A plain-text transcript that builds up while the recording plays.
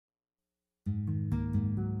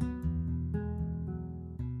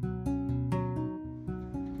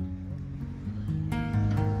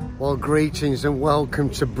Well, greetings and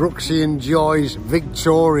welcome to Brooksy and Joy's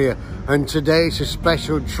Victoria, and today's a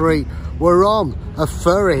special treat. We're on a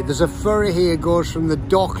ferry. There's a ferry here, goes from the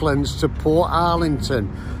Docklands to Port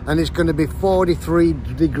Arlington, and it's going to be 43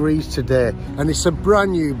 degrees today, and it's a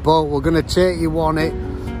brand new boat. We're going to take you on it,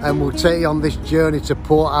 and we'll take you on this journey to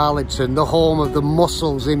Port Arlington, the home of the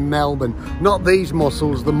mussels in Melbourne. Not these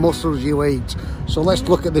mussels, the mussels you eat. So let's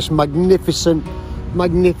look at this magnificent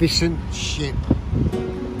ship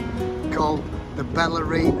called the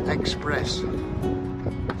Bellarine Express.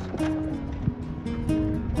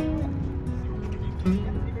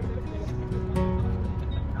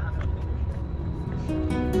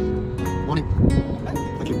 Morning.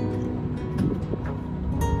 Thank you.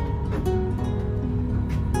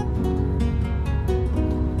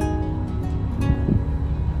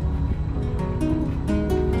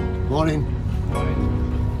 Morning.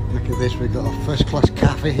 Morning. Look at this, we've got a first class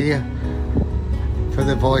cafe here for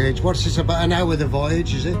the voyage. What's this, about an hour the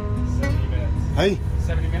voyage, is it? 70 minutes. Hey?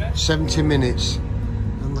 70 minutes? 70 minutes.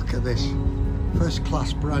 And look at this. First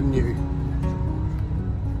class, brand new.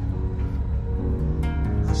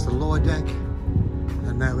 That's the lower deck.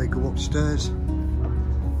 And now we go upstairs. You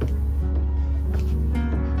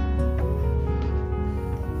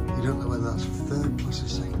don't know whether that's third class or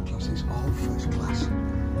second class. It's all first class.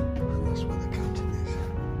 And that's where the captain is.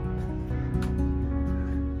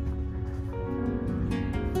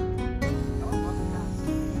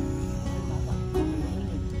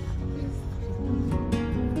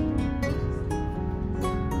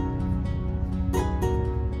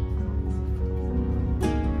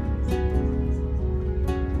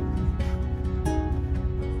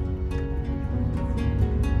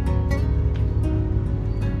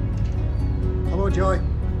 Hello, Joy.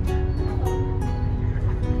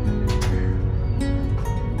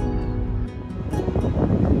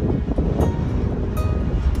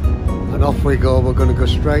 And off we go. We're going to go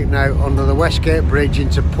straight now under the Westgate Bridge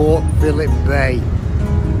into Port Phillip Bay,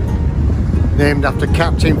 named after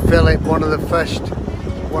Captain Phillip, one of the first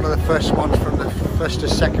ones from the first or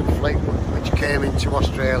second fleet which came into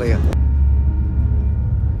Australia.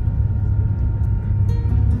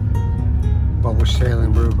 But we're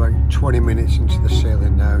sailing, we're about 20 minutes into the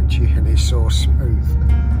sailing now, gee, and it's so smooth.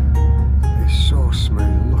 It's so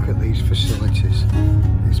smooth. Look at these facilities.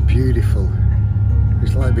 It's beautiful.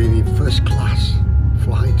 It's like being in first class,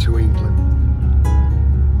 flying to England.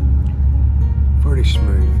 Very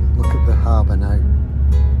smooth. Look at the harbour now.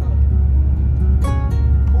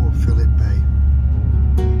 Port Phillip Bay.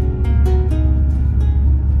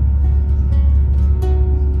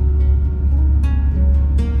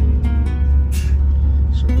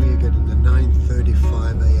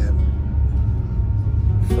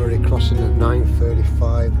 Ferry crossing at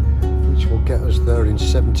 9:35, which will get us there in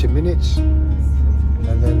 70 minutes,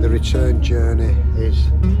 and then the return journey is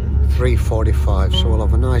 3:45. So we'll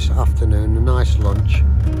have a nice afternoon, a nice lunch,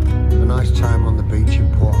 a nice time on the beach in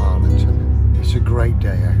Port Arlington. It's a great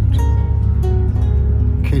day out.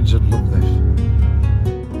 Kids would love this.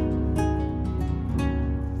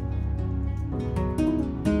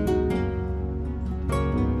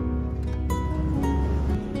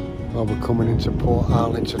 Well, we're coming into Port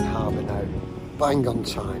Arlington Harbour now, bang on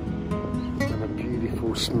time, and a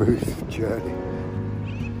beautiful smooth journey.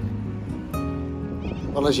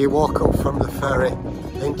 Well, as you walk up from the ferry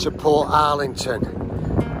into Port Arlington,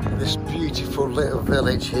 this beautiful little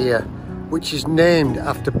village here, which is named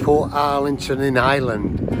after Port Arlington in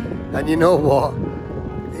Ireland. And you know what?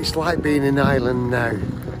 It's like being in Ireland now.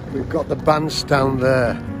 We've got the bandstand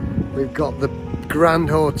there, we've got the Grand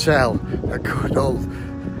Hotel, a good old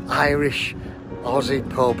Irish Aussie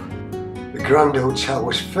pub. The Grand Hotel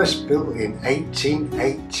was first built in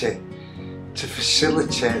 1880 to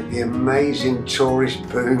facilitate the amazing tourist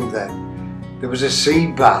boom then. There was a sea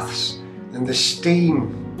baths, and the steam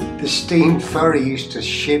ferry used to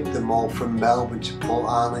ship them all from Melbourne to Port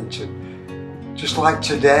Arlington. Just like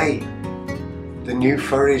today, the new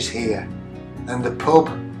ferry's here, and the pub,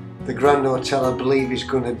 the Grand Hotel, I believe is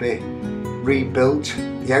going to be rebuilt,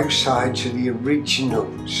 the outside to the original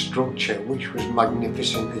structure, which was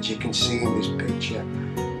magnificent, as you can see in this picture.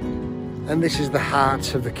 And this is the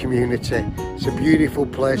heart of the community. It's a beautiful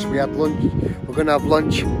place. We had lunch, we're going to have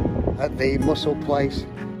lunch at the mussel place.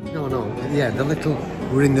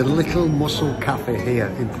 We're in the little mussel cafe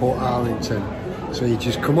here in Port Arlington. So you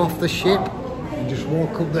just come off the ship and just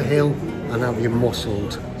walk up the hill and have your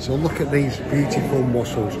musselled. So look at these beautiful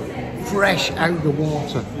mussels, fresh out the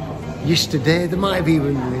water. Yesterday, they might have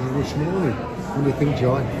even been this morning. What do you think,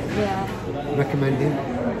 Joy? Yeah. Recommending?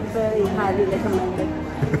 Very highly recommended.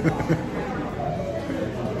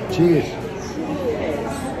 Cheers.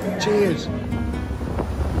 Cheers.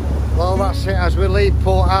 Well, that's it as we leave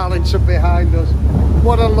Port Arlington behind us.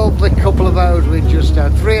 What a lovely couple of hours we've just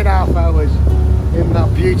had. 3.5 hours in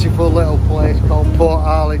that beautiful little place called Port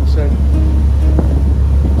Arlington.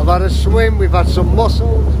 I've had a swim, we've had some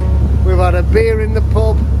mussels, we've had a beer in the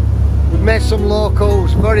pub, we've met some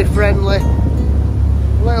locals, very friendly.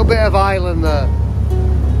 A little bit of Ireland there.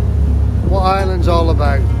 What Ireland's all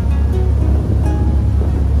about.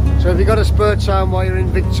 So if you've got a spare time while you're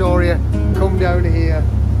in Victoria, come down here.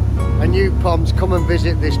 And you Poms, come and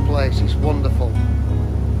visit this place, it's wonderful.